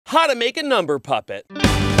how to make a number puppet.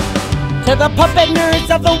 To the puppet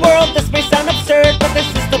nerds of the world, this may sound absurd, but this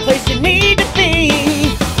is the place you need to be.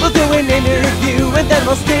 We'll do an interview and then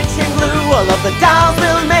we'll stitch and glue all of the dolls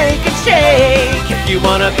we'll make and shake. If you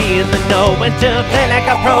wanna be in the know and to play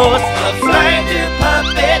like a pro, subscribe to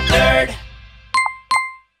Puppet Nerd.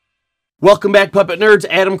 Welcome back, Puppet Nerds.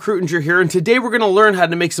 Adam Krutinger here, and today we're going to learn how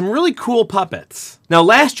to make some really cool puppets. Now,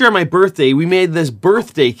 last year on my birthday, we made this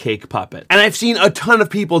birthday cake puppet, and I've seen a ton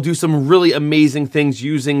of people do some really amazing things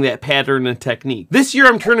using that pattern and technique. This year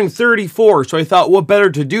I'm turning 34, so I thought what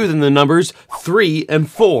better to do than the numbers 3 and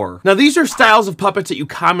 4. Now, these are styles of puppets that you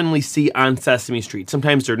commonly see on Sesame Street.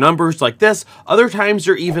 Sometimes they're numbers like this, other times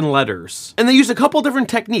they're even letters. And they use a couple different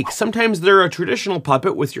techniques. Sometimes they're a traditional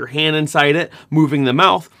puppet with your hand inside it, moving the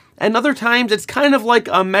mouth. And other times it's kind of like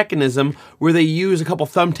a mechanism where they use a couple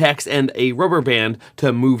thumbtacks and a rubber band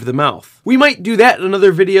to move the mouth. We might do that in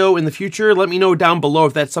another video in the future. Let me know down below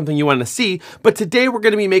if that's something you want to see. But today we're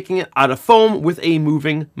going to be making it out of foam with a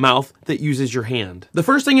moving mouth that uses your hand. The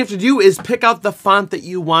first thing you have to do is pick out the font that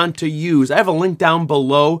you want to use. I have a link down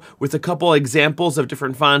below with a couple examples of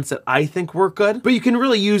different fonts that I think work good. But you can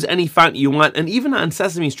really use any font you want. And even on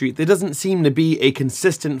Sesame Street, there doesn't seem to be a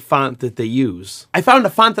consistent font that they use. I found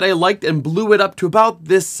a font that I liked and blew it up to about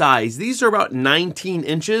this size. These are about 19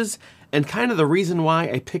 inches, and kind of the reason why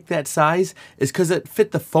I picked that size is because it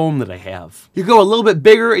fit the foam that I have. You go a little bit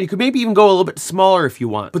bigger, and you could maybe even go a little bit smaller if you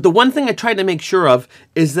want. But the one thing I tried to make sure of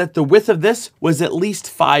is that the width of this was at least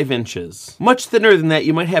 5 inches. Much thinner than that,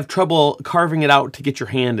 you might have trouble carving it out to get your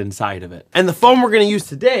hand inside of it. And the foam we're going to use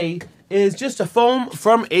today is just a foam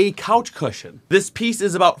from a couch cushion. This piece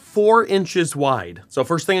is about 4 inches wide. So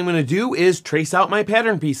first thing I'm gonna do is trace out my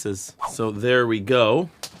pattern pieces. So there we go.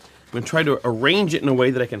 I'm gonna try to arrange it in a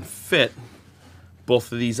way that I can fit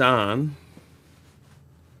both of these on.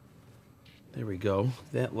 There we go,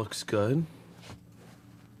 that looks good.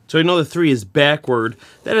 So I know the 3 is backward.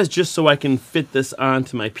 That is just so I can fit this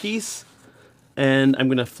onto my piece, and I'm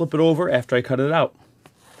gonna flip it over after I cut it out.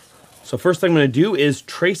 So first thing I'm going to do is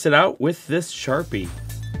trace it out with this Sharpie.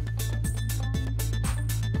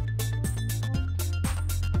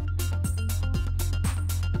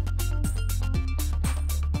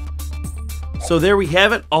 So there we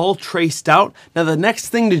have it, all traced out. Now the next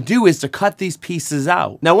thing to do is to cut these pieces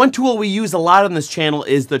out. Now one tool we use a lot on this channel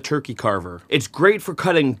is the turkey carver. It's great for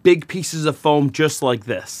cutting big pieces of foam just like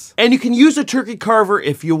this. And you can use a turkey carver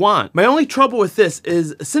if you want. My only trouble with this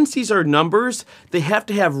is since these are numbers, they have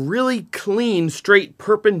to have really clean, straight,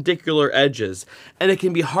 perpendicular edges. And it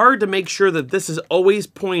can be hard to make sure that this is always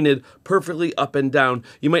pointed perfectly up and down.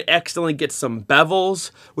 You might accidentally get some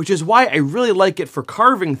bevels, which is why I really like it for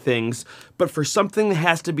carving things, but for something that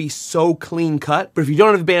has to be so clean cut. But if you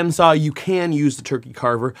don't have a bandsaw, you can use the turkey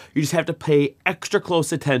carver. You just have to pay extra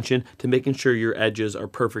close attention to making sure your edges are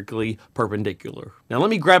perfectly perpendicular. Now let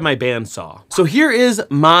me grab my bandsaw. So here is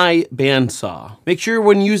my bandsaw. Make sure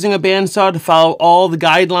when using a bandsaw to follow all the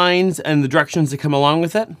guidelines and the directions that come along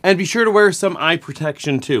with it. And be sure to wear some eye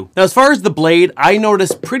protection too. Now as far as the blade, I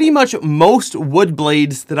noticed pretty much most wood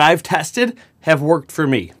blades that I've tested have worked for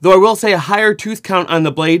me. Though I will say a higher tooth count on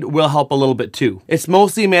the blade will help a little bit too. It's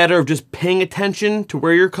mostly a matter of just paying attention to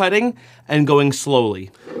where you're cutting and going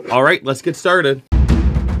slowly. All right, let's get started.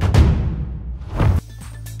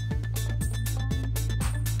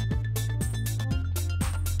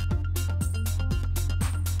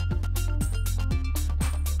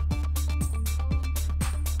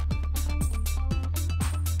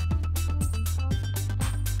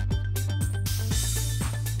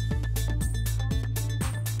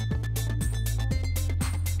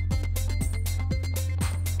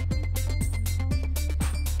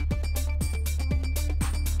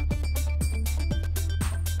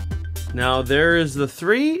 Now there is the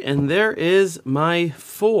 3 and there is my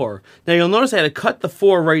 4. Now you'll notice I had to cut the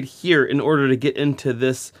 4 right here in order to get into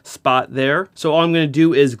this spot there. So all I'm going to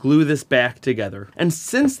do is glue this back together. And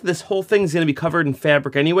since this whole thing is going to be covered in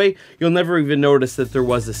fabric anyway, you'll never even notice that there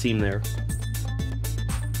was a seam there.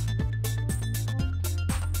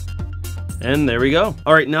 And there we go.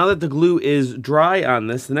 All right, now that the glue is dry on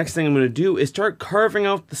this, the next thing I'm going to do is start carving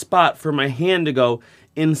out the spot for my hand to go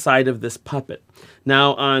inside of this puppet.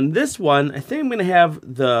 Now on this one, I think I'm going to have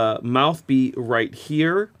the mouth be right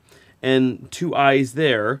here and 2 eyes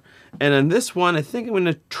there. And on this one, I think I'm going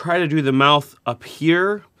to try to do the mouth up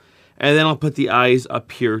here, and then I'll put the eyes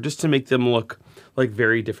up here just to make them look like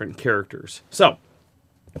very different characters. So,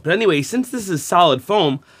 but anyway, since this is solid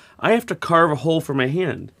foam, I have to carve a hole for my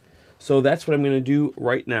hand. So that's what I'm going to do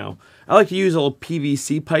right now. I like to use a little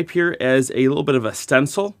PVC pipe here as a little bit of a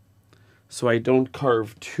stencil. so I don't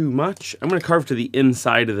carve too much. I'm going to carve to the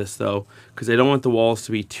inside of this though, because I don't want the walls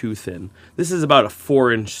to be too thin. This is about a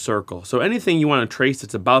 4-inch circle, so anything you want to trace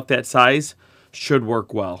that's about that size should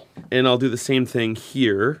work well. And I'll do the same thing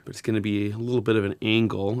here, but it's going to be a little bit of an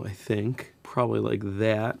angle, I think. Probably like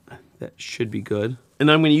that. That should be good. And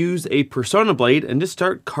I'm going to use a Persona blade and just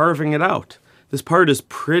start carving it out. This part is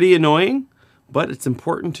pretty annoying, but it's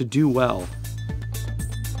important to do well.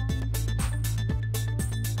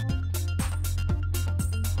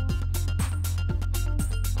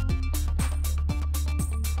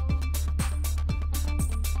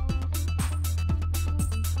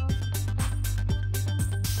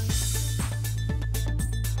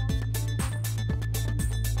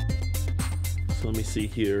 So let me see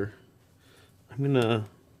here. I'm gonna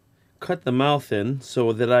cut the mouth in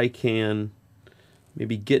so that I can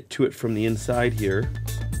maybe get to it from the inside here.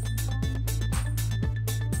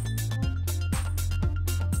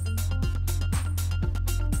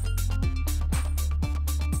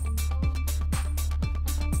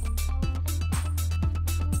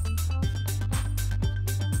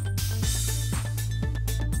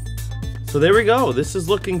 So there we go. This is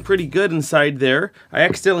looking pretty good inside there. I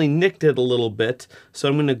accidentally nicked it a little bit, so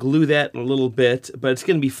I'm going to glue that in a little bit, but it's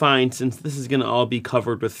going to be fine since this is going to all be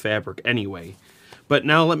covered with fabric anyway. But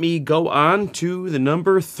now let me go on to the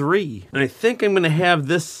number 3. And I think I'm going to have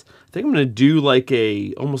this, I think I'm going to do like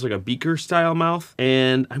almost like a beaker style mouth,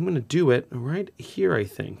 and I'm going to do it right here, I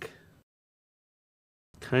think.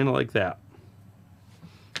 Kind of like that.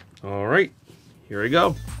 All right, here we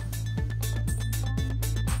go.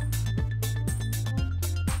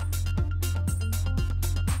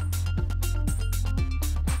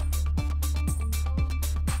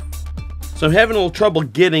 So I'm having a little trouble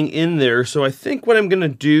getting in there, so I think what I'm going to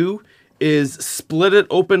do is split it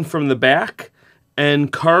open from the back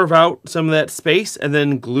and carve out some of that space and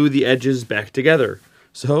then glue the edges back together.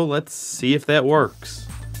 So let's see if that works.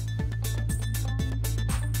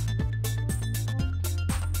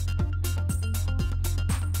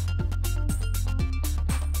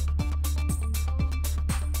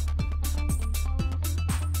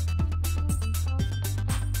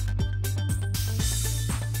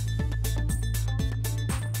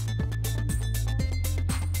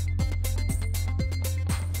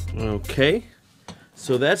 Okay,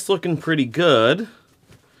 so that's looking pretty good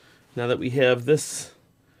now that we have this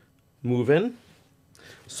moving.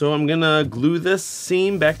 So I'm gonna glue this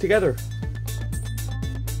seam back together.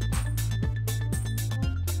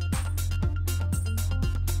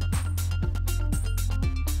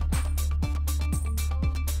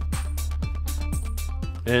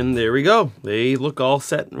 And there we go. They look all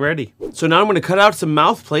set and ready. So now I'm gonna cut out some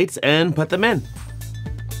mouth plates and put them in.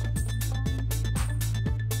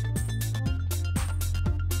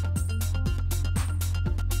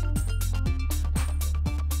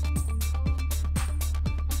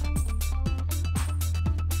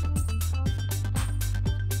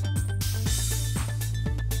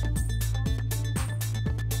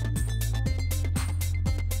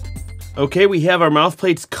 Okay, we have our mouth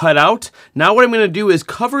plates cut out. Now what I'm going to do is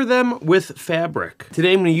cover them with fabric.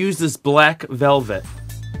 Today I'm going to use this black velvet.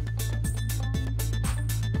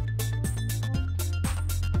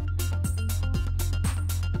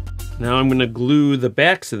 Now I'm going to glue the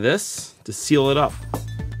backs of this to seal it up.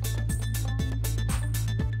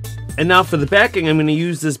 And now for the backing, I'm going to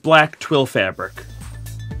use this black twill fabric.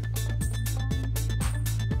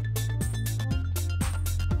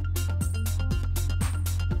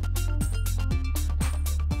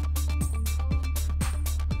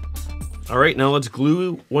 All right, now let's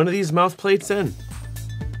glue one of these mouth plates in.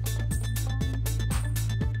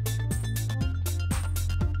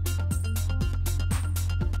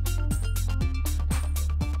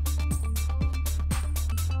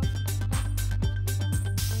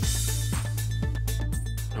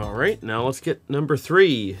 All right, now let's get number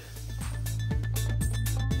 3.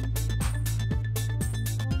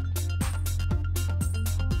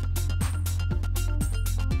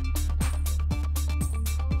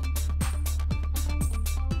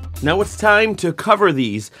 Now it's time to cover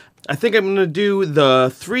these. I think I'm going to do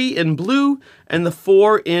the 3 in blue and the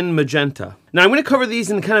 4 in magenta. Now I'm going to cover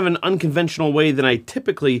these in kind of an unconventional way than I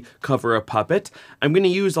typically cover a puppet. I'm going to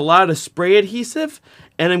use a lot of spray adhesive,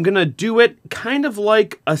 and I'm going to do it kind of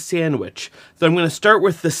like a sandwich. So I'm going to start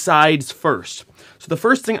with the sides first. So the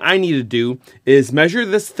first thing I need to do is measure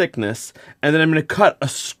this thickness, and then I'm going to cut a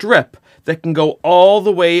strip that can go all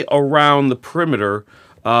the way around the perimeter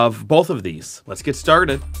of both of these. Let's get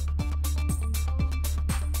started.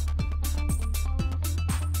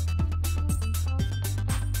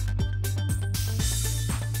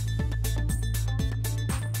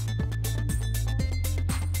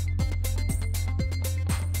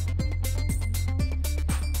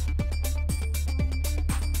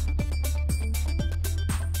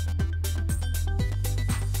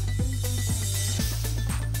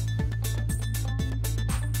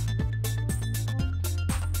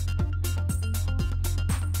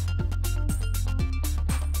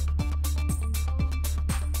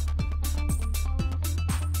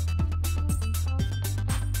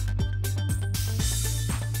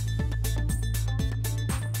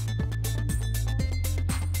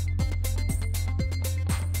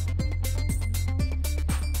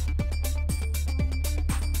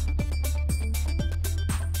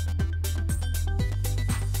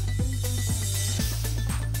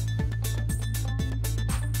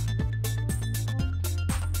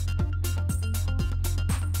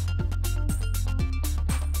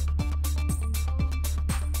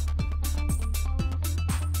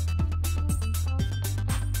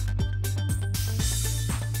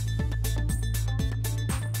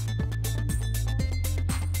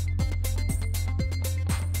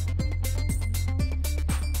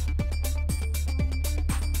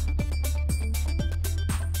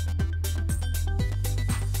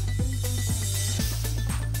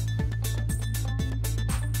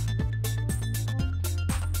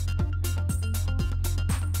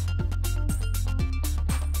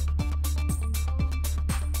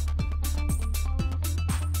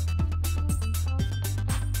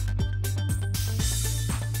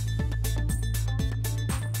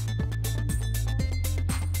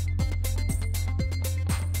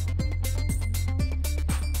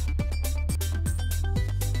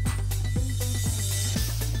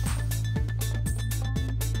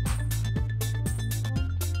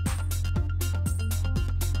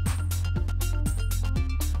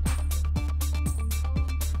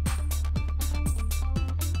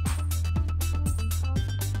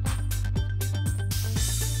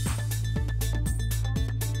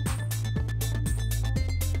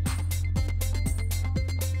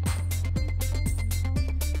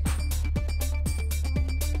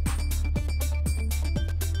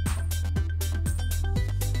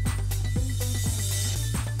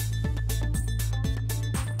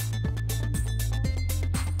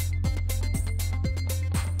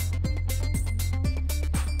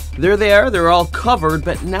 There they are, they're all covered,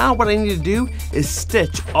 but now what I need to do is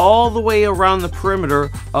stitch all the way around the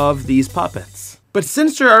perimeter of these puppets. But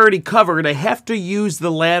since they're already covered, I have to use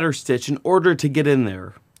the ladder stitch in order to get in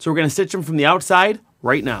there. So we're gonna stitch them from the outside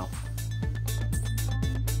right now.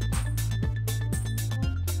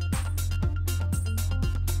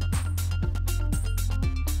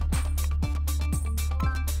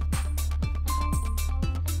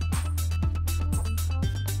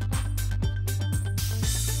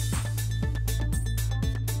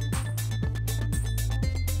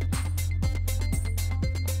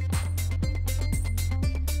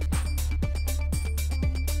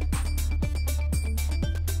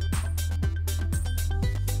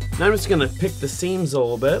 Now I'm just gonna pick the seams a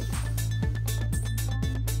little bit.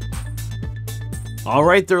 All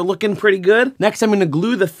right, they're looking pretty good. Next, I'm gonna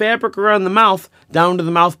glue the fabric around the mouth down to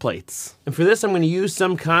the mouth plates. And for this, I'm gonna use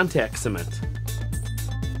some contact cement.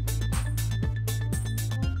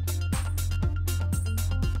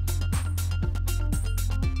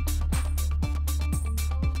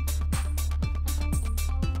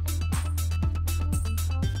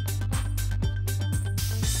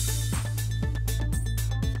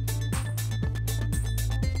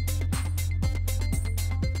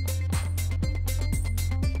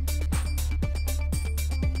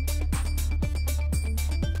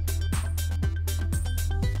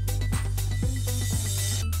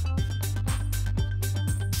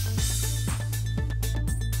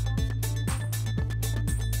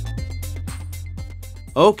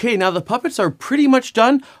 Okay, now the puppets are pretty much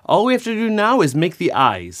done. All we have to do now is make the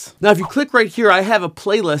eyes. Now if you click right here, I have a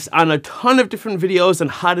playlist on a ton of different videos on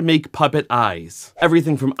how to make puppet eyes.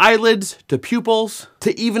 Everything from eyelids, to pupils,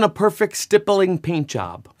 to even a perfect stippling paint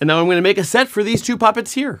job. And now I'm gonna make a set for these two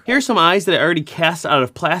puppets here. Here's some eyes that I already cast out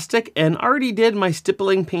of plastic and already did my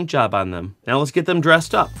stippling paint job on them. Now let's get them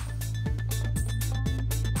dressed up.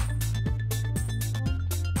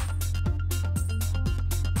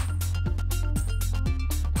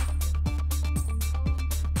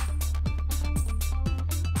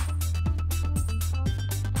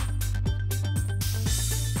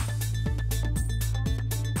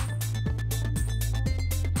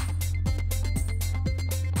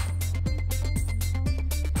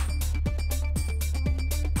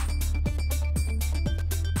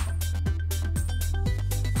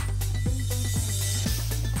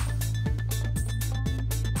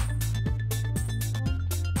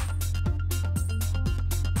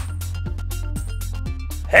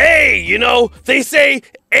 Hey, you know, they say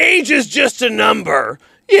age is just a number.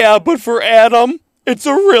 Yeah, but for Adam, it's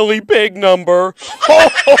a really big number.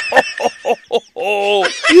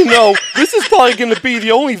 You know, this is probably going to be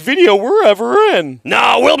the only video we're ever in.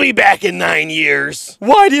 No, we'll be back in 9 years.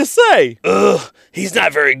 Why do you say? Ugh, he's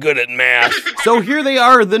not very good at math. So here they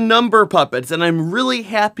are, the number puppets, and I'm really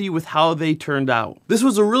happy with how they turned out. This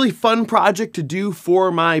was a really fun project to do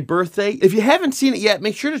for my birthday. If you haven't seen it yet,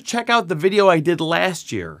 make sure to check out the video I did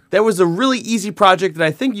last year. That was a really easy project that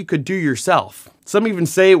I think you could do yourself. Some even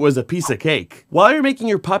say it was a piece of cake. While you're making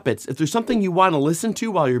your puppets, if there's something you want to listen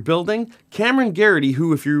to while you're building, Cameron Garrity,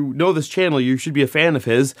 who if you know this channel, you should be a fan of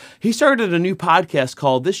his, he started a new podcast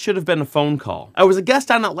called This Should Have Been a Phone Call. I was a guest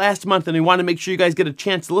on it last month and I want to make sure you guys get a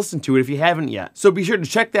chance to listen to it if you haven't yet. So be sure to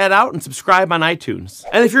check that out and subscribe on iTunes.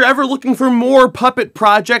 And if you're ever looking for more puppet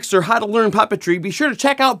projects or how to learn puppetry, be sure to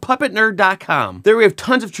check out puppetnerd.com. There we have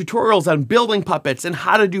tons of tutorials on building puppets and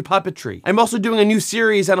how to do puppetry. I'm also doing a new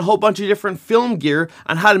series on a whole bunch of different film gear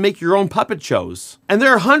on how to make your own puppet shows. And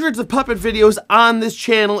there are hundreds of puppet videos on this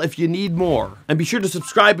channel if you need more. And be sure to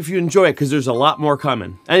subscribe if you enjoy it because there's a lot more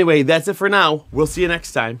coming. Anyway, that's it for now. We'll see you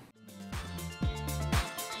next time.